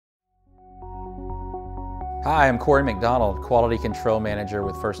Hi, I'm Corey McDonald, Quality Control Manager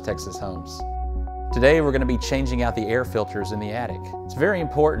with First Texas Homes. Today we're going to be changing out the air filters in the attic. It's very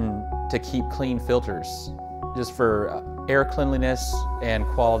important to keep clean filters just for air cleanliness and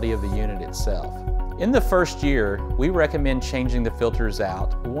quality of the unit itself. In the first year, we recommend changing the filters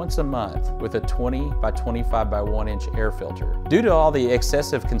out once a month with a 20 by 25 by 1 inch air filter. Due to all the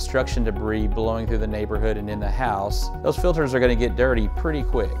excessive construction debris blowing through the neighborhood and in the house, those filters are going to get dirty pretty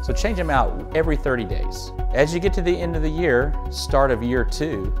quick. So change them out every 30 days. As you get to the end of the year, start of year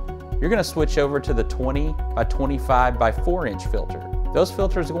 2, you're going to switch over to the 20 by 25 by 4 inch filter. Those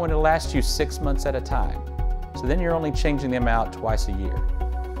filters are going to last you 6 months at a time. So then you're only changing them out twice a year.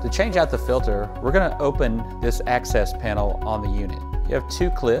 To change out the filter, we're going to open this access panel on the unit. You have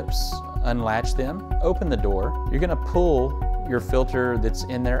 2 clips, unlatch them, open the door. You're going to pull your filter that's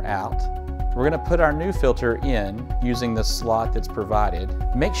in there out. We're going to put our new filter in using the slot that's provided.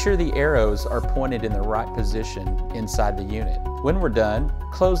 Make sure the arrows are pointed in the right position inside the unit. When we're done,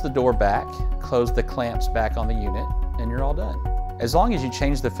 close the door back, close the clamps back on the unit, and you're all done. As long as you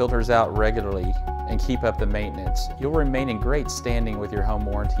change the filters out regularly and keep up the maintenance, you'll remain in great standing with your home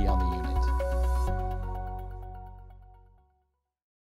warranty on the unit.